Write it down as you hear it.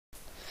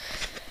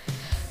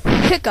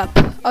Hiccup,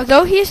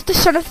 although he is the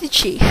son of the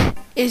chief,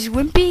 is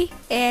wimpy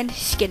and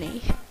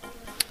skinny.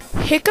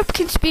 Hiccup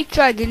can speak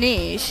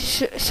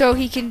Dragonese, so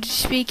he can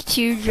speak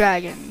to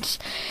dragons.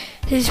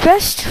 His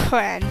best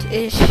friend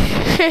is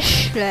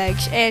Fish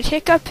Legs, and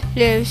Hiccup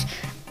lives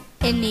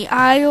in the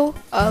Isle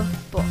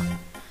of Bull.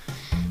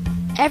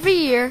 Every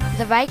year,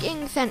 the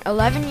Vikings send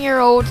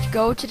 11-year-olds to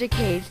go to the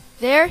caves.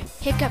 There,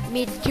 Hiccup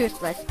meets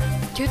Toothless.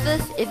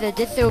 Toothless is a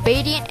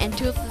disobedient and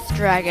toothless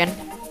dragon.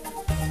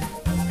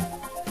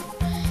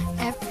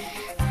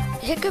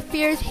 Hiccup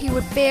fears he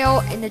would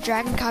fail in the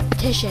dragon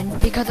competition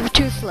because of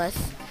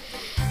Toothless.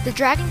 The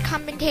dragon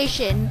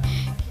competition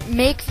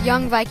makes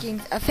young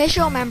Vikings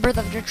official members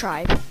of their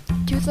tribe.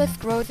 Toothless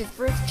grows his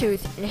first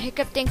tooth, and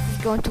Hiccup thinks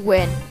he's going to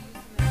win.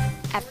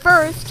 At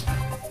first,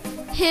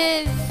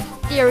 his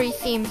theory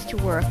seems to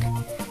work,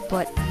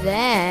 but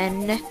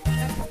then...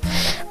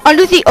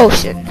 Under the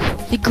ocean,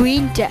 the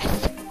Green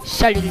Death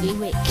suddenly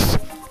wakes,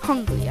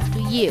 hungry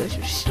after years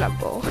of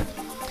slumber.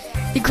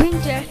 The Green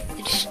Death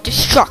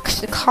destructs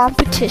the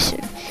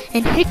competition,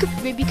 and Hiccup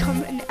may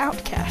become an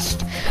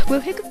outcast. Will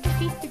Hiccup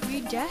defeat the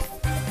Green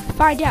Death?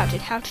 Find out in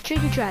How to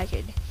Train Your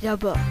Dragon, the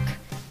book.